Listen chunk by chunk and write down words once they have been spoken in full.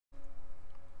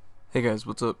Hey guys,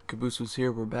 what's up? Caboose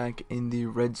here. We're back in the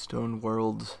Redstone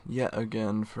world yet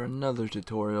again for another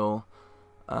tutorial.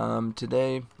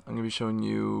 Today I'm gonna be showing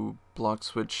you block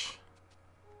switch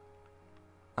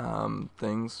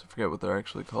things. I forget what they're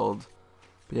actually called.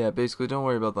 But yeah, basically don't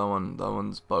worry about that one. That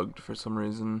one's bugged for some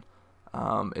reason.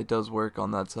 It does work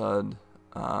on that side,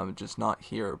 just not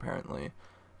here apparently.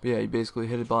 But yeah, you basically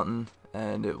hit a button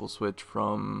and it will switch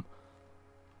from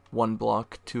one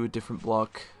block to a different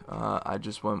block. I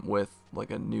just went with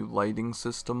like a new lighting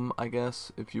system, I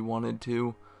guess, if you wanted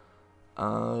to.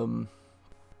 Um,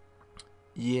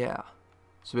 yeah.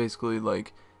 So basically,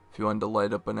 like, if you wanted to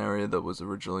light up an area that was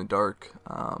originally dark,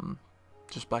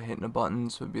 just by hitting a button,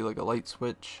 so it'd be like a light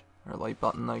switch, or a light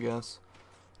button, I guess.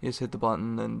 You just hit the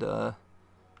button and,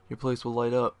 your place will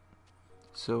light up.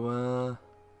 So,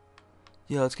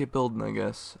 yeah, let's get building, I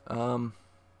guess.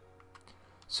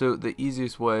 So the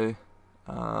easiest way,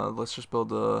 let's just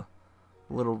build a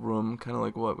little room, kind of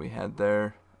like what we had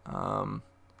there. One,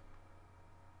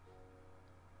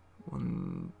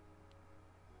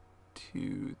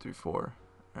 two, three, four.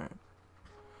 Alright.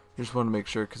 I just want to make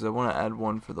sure, because I want to add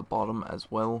one for the bottom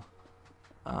as well.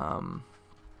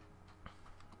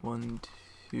 One,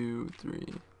 two,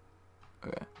 three.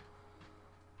 Okay.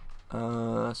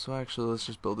 So actually, let's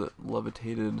just build it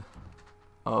levitated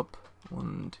up.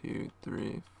 One, two,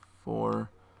 three, four.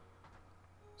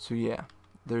 So yeah,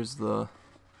 there's the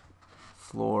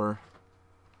floor.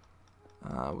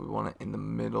 We want it in the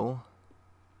middle,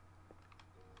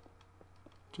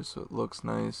 just so it looks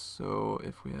nice. So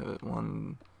if we have it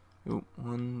 1,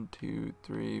 2,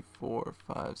 3, 4,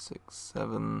 5, 6,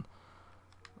 7.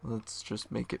 Let's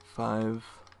just make it 5.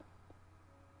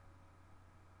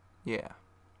 Yeah.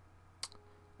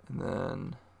 And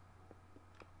then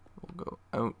we'll go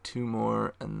out 2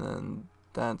 more, and then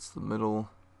that's the middle.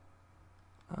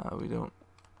 We don't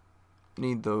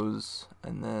need those,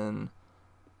 and then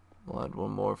we'll add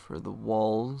one more for the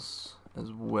walls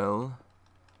as well.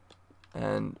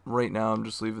 And right now I'm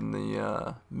just leaving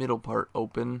the middle part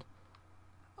open.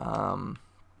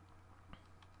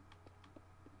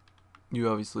 You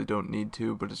obviously don't need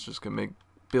to, but it's just gonna make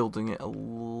building it a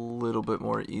little bit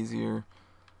more easier,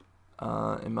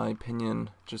 in my opinion,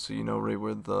 just so you know right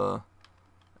where the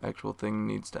actual thing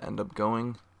needs to end up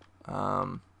going.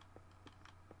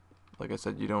 Like I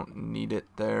said, you don't need it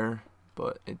there,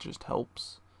 but it just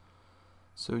helps.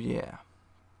 So yeah.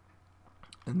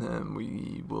 And then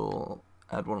we will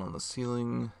add one on the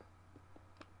ceiling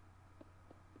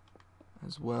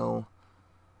as well.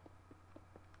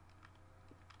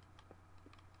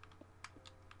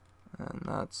 And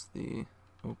that's the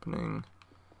opening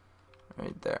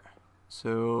right there.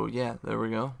 So yeah, there we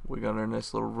go. We got our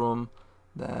nice little room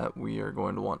that we are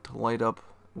going to want to light up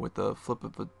with the flip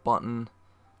of a button.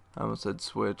 I almost said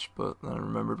switch, but then I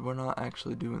remembered we're not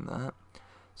actually doing that.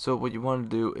 So what you want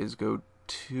to do is go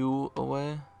 2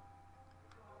 away.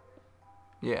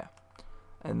 Yeah.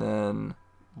 And then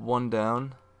 1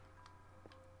 down.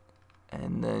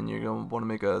 And then you're going to want to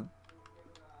make a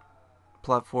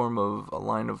platform of a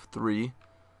line of 3.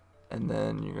 And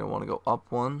then you're going to want to go up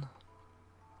 1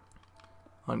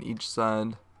 on each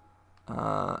side.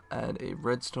 Add a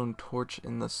redstone torch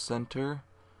in the center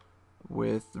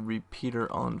with the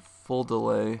repeater on full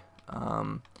delay.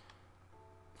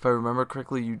 If I remember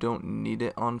correctly, you don't need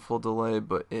it on full delay,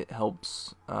 but it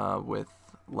helps with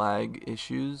lag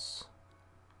issues.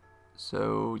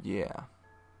 So yeah.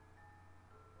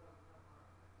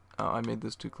 Oh, I made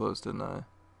this too close, didn't I?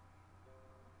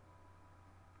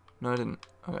 No, I didn't.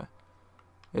 Okay.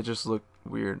 It just looked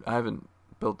weird. I haven't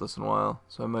built this in a while,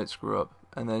 so I might screw up.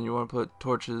 And then you want to put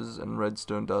torches and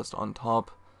redstone dust on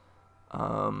top.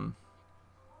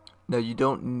 Now you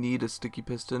don't need a sticky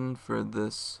piston for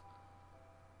these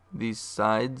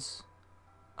sides.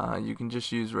 You can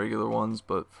just use regular ones,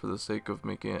 but for the sake of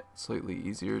making it slightly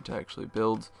easier to actually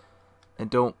build, and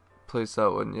don't place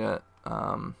that one yet.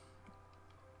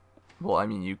 Well, I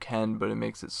mean you can, but it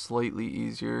makes it slightly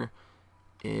easier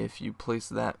if you place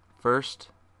that first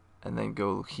and then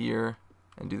go here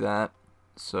and do that.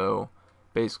 So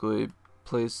basically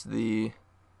place the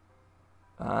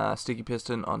sticky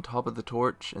piston on top of the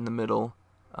torch in the middle,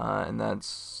 and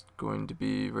that's going to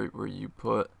be right where you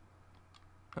put,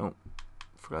 oh,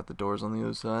 forgot the doors on the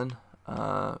other side.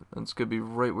 It's going to be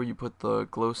right where you put the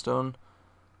glowstone,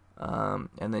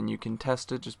 and then you can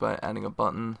test it just by adding a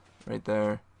button right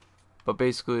there. But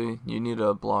basically you need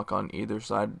a block on either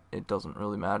side. It doesn't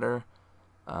really matter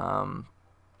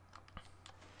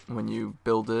when you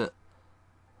build it,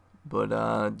 but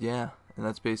yeah, and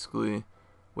that's basically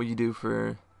what you do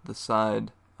for the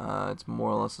side. It's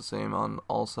more or less the same on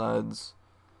all sides,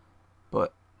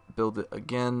 but build it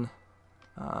again.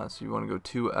 So you want to go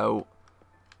 2 out.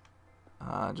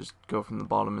 Just go from the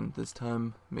bottom in this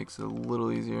time. Makes it a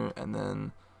little easier. And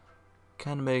then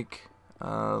kind of make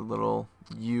a little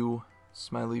U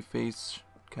smiley face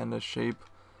kind of shape.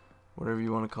 Whatever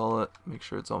you want to call it. Make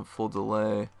sure it's on full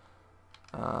delay.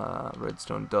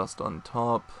 Redstone dust on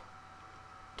top.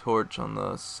 Torch on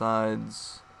the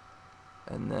sides.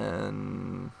 And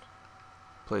then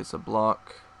place a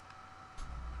block.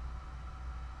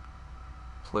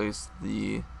 Place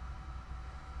the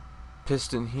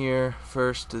piston here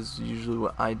first is usually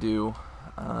what I do,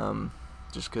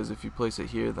 just because if you place it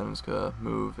here then it's gonna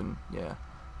move and yeah,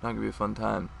 not gonna be a fun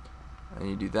time. And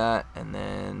you do that, and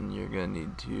then you're gonna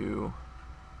need to,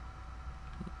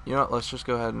 you know what, let's just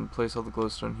go ahead and place all the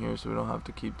glowstone here so we don't have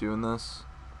to keep doing this.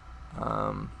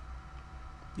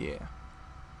 Yeah,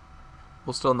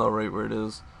 we'll still know right where it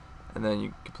is, and then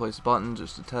you can place a button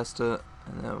just to test it,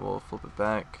 and then we'll flip it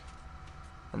back,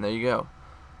 and there you go,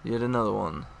 yet another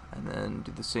one. And then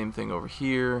do the same thing over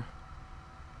here.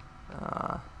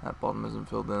 That bottom isn't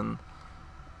filled in.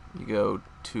 You go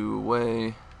 2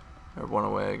 away, or 1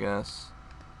 away I guess.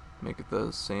 Make it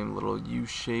the same little U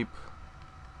shape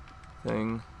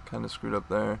thing, kind of screwed up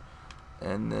there.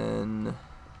 And then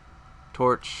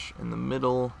torch in the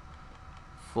middle,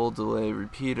 full delay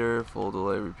repeater,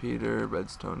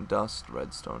 redstone dust,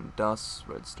 redstone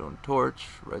torch,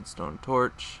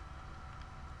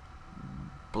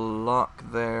 block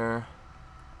there,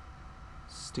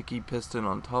 sticky piston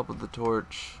on top of the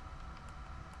torch,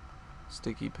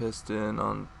 sticky piston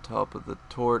on top of the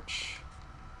torch,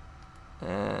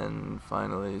 and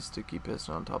finally sticky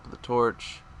piston on top of the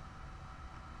torch,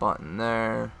 button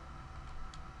there,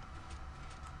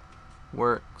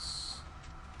 works.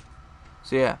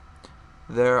 So yeah,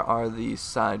 there are the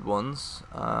side ones.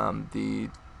 The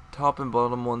top and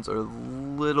bottom ones are a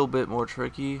little bit more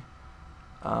tricky,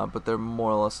 but they're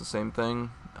more or less the same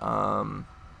thing.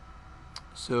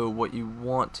 So what you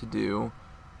want to do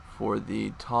for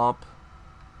the top,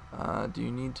 do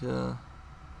you need to,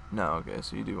 no, okay,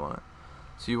 so you do want it.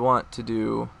 So you want to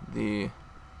do the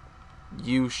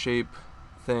U shape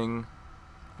thing.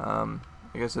 I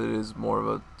guess it is more of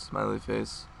a smiley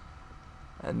face.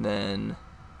 And then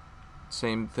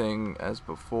same thing as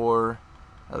before,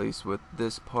 at least with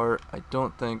this part. I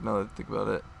don't think, now that I think about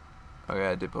it, okay,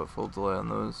 I did put full delay on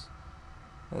those,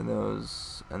 and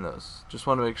those, and those. Just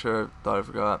want to make sure, thought I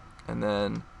forgot. And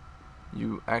then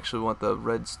you actually want the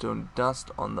redstone dust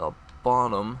on the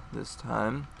bottom this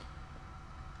time.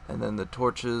 And then the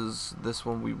torches, this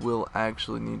one we will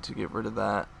actually need to get rid of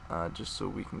that, just so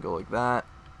we can go like that.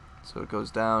 So it goes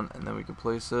down, and then we can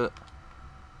place it.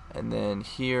 And then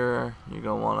here, you're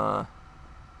going to want to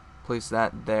place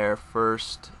that there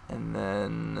first, and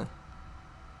then,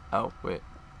 oh wait,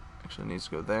 actually it needs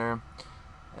to go there,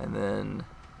 and then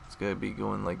it's going to be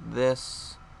going like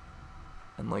this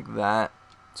and like that,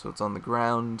 so it's on the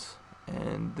ground,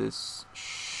 and this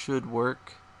should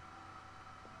work.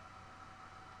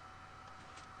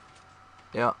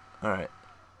 Yeah, alright,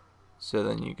 so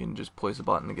then you can just place a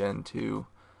button again to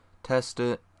test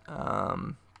it.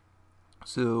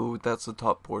 So that's the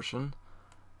top portion,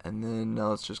 and then now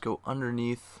let's just go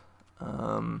underneath.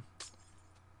 We're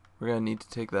gonna need to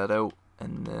take that out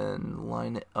and then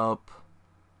line it up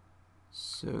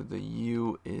so the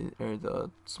U is, or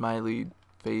the smiley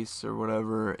face or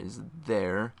whatever is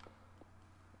there.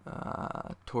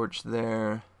 Torch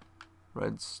there,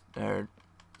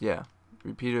 yeah,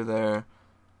 repeater there.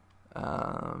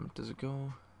 Does it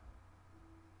go?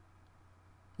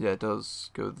 Yeah, it does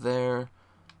go there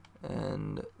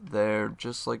and there,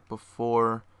 just like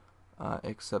before,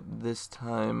 except this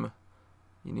time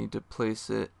you need to place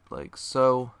it like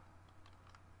so,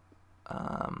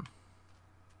 and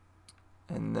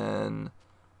then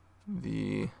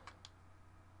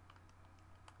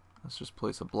let's just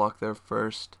place a block there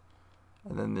first,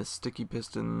 and then the sticky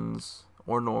pistons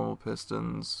or normal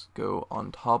pistons go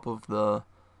on top of the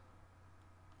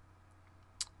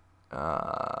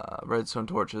redstone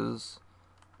torches.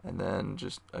 And then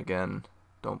just, again,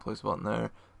 don't place a button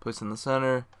there, place in the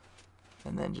center,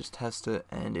 and then just test it,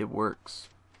 and it works.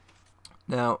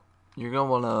 Now, you're going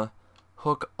to want to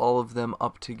hook all of them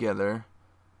up together,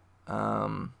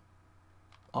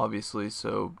 obviously,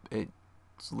 so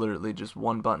it's literally just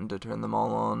one button to turn them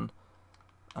all on.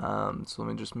 So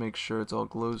let me just make sure it's all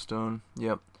glowstone.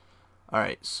 Yep.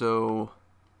 Alright, so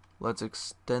let's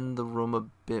extend the room a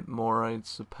bit more, I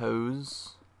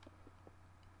suppose.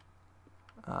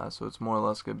 So it's more or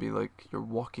less going to be like you're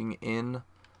walking in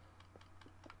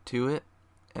to it,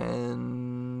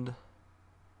 and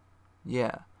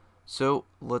yeah. So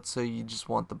let's say you just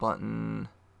want the button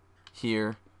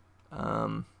here.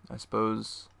 I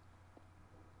suppose.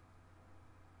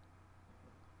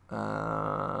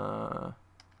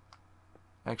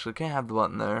 Actually, can't have the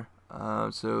button there.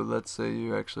 So let's say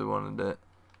you actually wanted it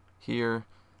here.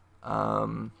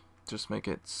 Just make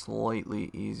it slightly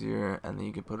easier, and then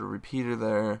you can put a repeater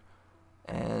there.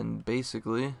 And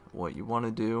basically, what you want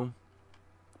to do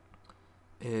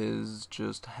is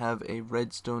just have a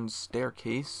redstone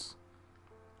staircase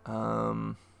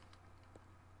that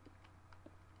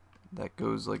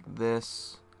goes like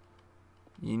this.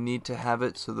 You need to have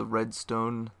it so the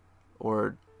redstone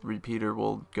or repeater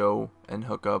will go and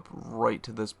hook up right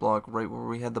to this block, right where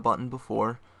we had the button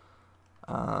before.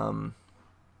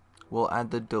 We'll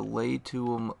add the delay to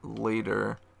them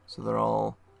later, so they're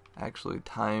all actually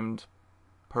timed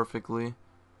perfectly.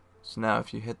 So now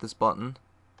if you hit this button,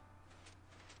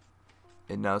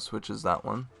 it now switches that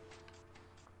one.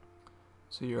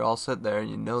 So you're all set there,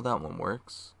 you know that one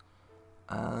works.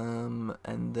 And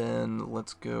then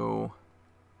let's go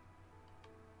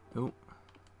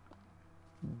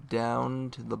down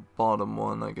to the bottom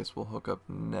one. I guess we'll hook up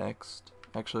next.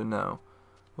 Actually, no.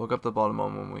 We'll hook up the bottom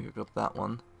one when we hook up that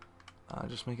one.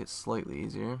 Just make it slightly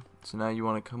easier. So now you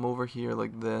want to come over here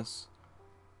like this.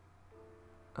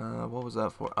 What was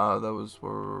that for? That was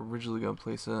where we were originally going to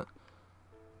place it.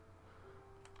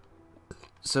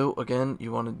 So again,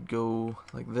 you want to go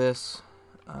like this.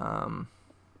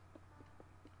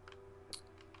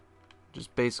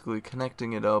 Just basically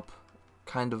connecting it up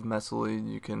kind of messily.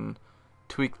 You can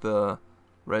tweak the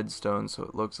redstone so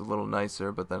it looks a little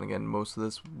nicer, but then again, most of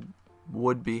this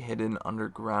would be hidden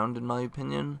underground in my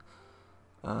opinion.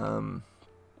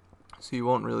 So you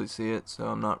won't really see it, so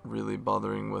I'm not really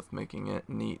bothering with making it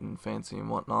neat and fancy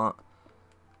and whatnot.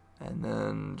 And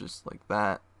then just like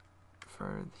that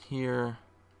for here.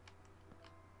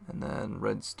 And then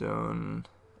redstone.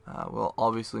 We'll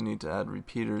obviously need to add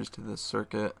repeaters to this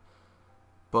circuit,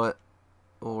 but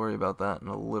we'll worry about that in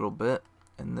a little bit.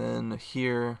 And then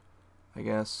here, I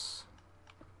guess,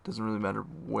 doesn't really matter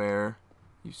where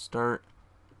you start.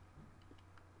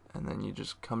 And then you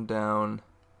just come down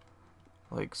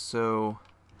like so,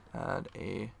 add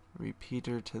a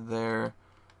repeater to there,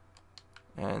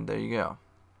 and there you go.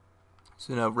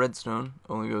 So now redstone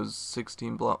only goes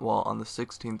 16 block. Well, on the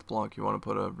 16th block you want to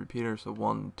put a repeater, so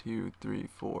 1, 2, 3,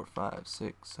 4, 5,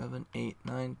 6, 7, 8,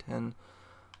 9, 10,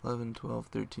 11, 12,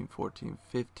 13, 14,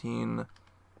 15,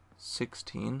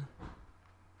 16,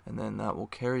 and then that will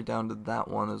carry down to that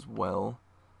one as well.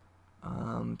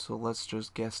 So let's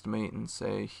just guesstimate and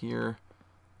say here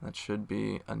that should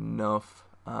be enough.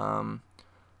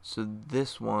 So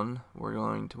this one we're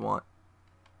going to want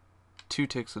 2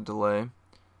 ticks of delay,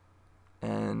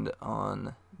 and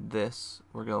on this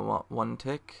we're going to want 1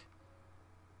 tick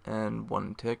and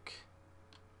 1 tick,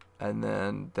 and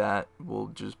then that will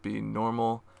just be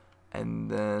normal.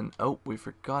 And then, oh, we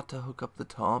forgot to hook up the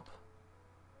top.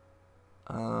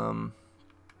 Not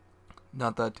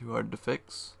that too hard to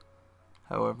fix,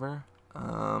 however.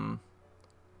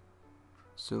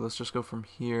 So let's just go from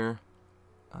here.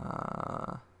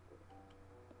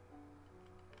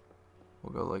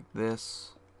 We'll go like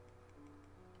this.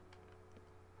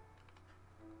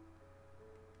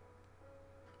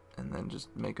 And then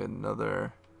just make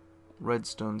another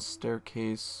redstone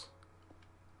staircase.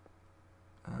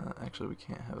 Actually, we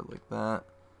can't have it like that.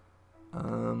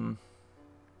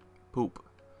 Poop.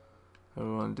 How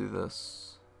do I want to do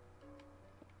this?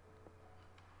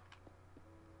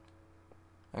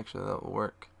 Actually, that will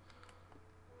work.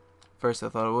 First I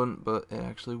thought it wouldn't, but it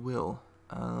actually will.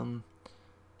 And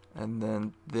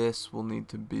then this will need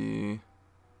to be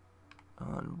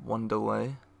on 1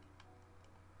 delay.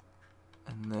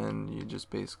 And then you just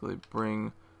basically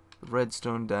bring the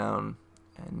redstone down,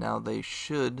 and now they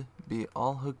should be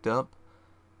all hooked up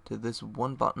to this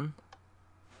one button.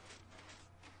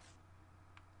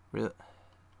 Really?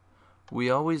 We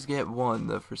always get one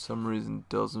that for some reason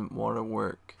doesn't want to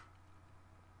work,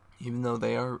 even though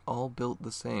they are all built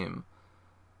the same.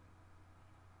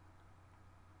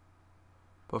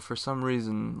 But for some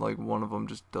reason, like, one of them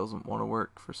just doesn't want to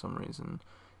work for some reason,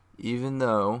 even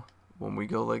though when we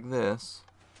go like this,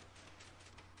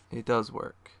 it does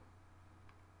work.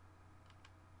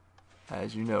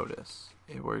 As you notice,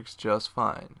 it works just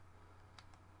fine.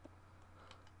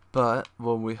 But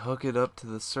when we hook it up to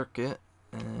the circuit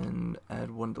and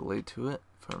add 1 delay to it,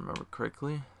 if I remember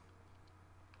correctly,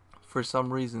 for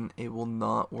some reason it will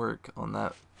not work on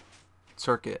that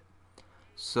circuit.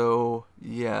 So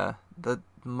yeah, that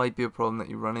might be a problem that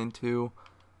you run into.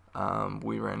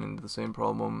 We ran into the same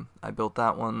problem. I built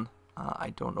that one.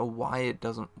 I don't know why it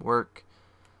doesn't work,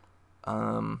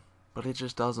 but it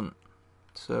just doesn't.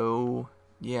 So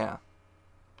yeah.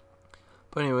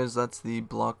 But anyways, that's the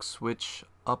block switch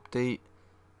update.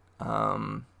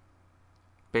 Um,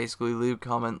 Basically, leave a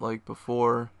comment like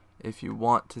before if you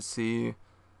want to see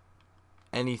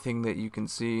anything that you can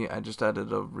see. I just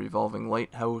added a revolving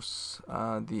lighthouse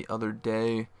the other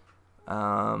day.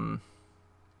 And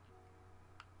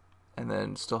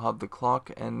then still have the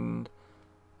clock and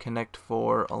Connect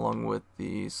 4 along with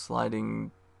the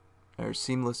sliding or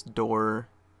seamless door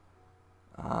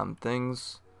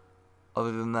things.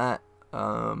 Other than that,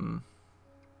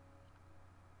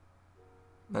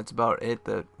 that's about it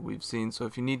that we've seen. So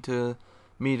if you need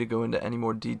me to go into any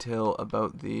more detail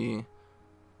about the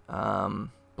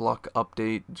block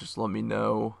update, just let me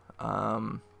know.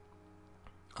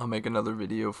 I'll make another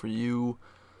video for you.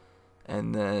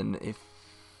 And then if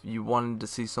you wanted to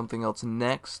see something else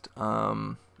next,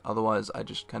 otherwise I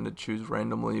just kind of choose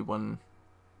randomly when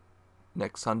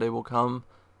next Sunday will come.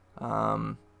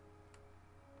 But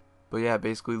yeah,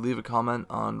 basically leave a comment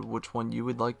on which one you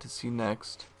would like to see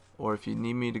next, or if you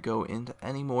need me to go into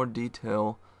any more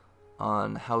detail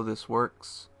on how this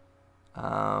works,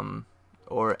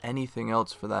 or anything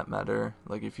else for that matter.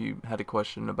 Like if you had a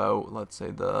question about, let's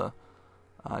say, the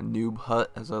noob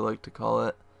hut, as I like to call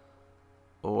it,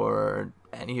 or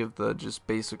any of the just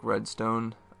basic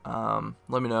redstone,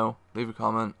 let me know, leave a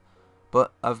comment.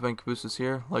 But I've been Cabooses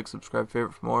here. Like, subscribe,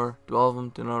 favorite for more. Do all of them,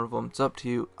 do none of them. It's up to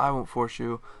you. I won't force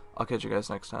you. I'll catch you guys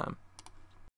next time.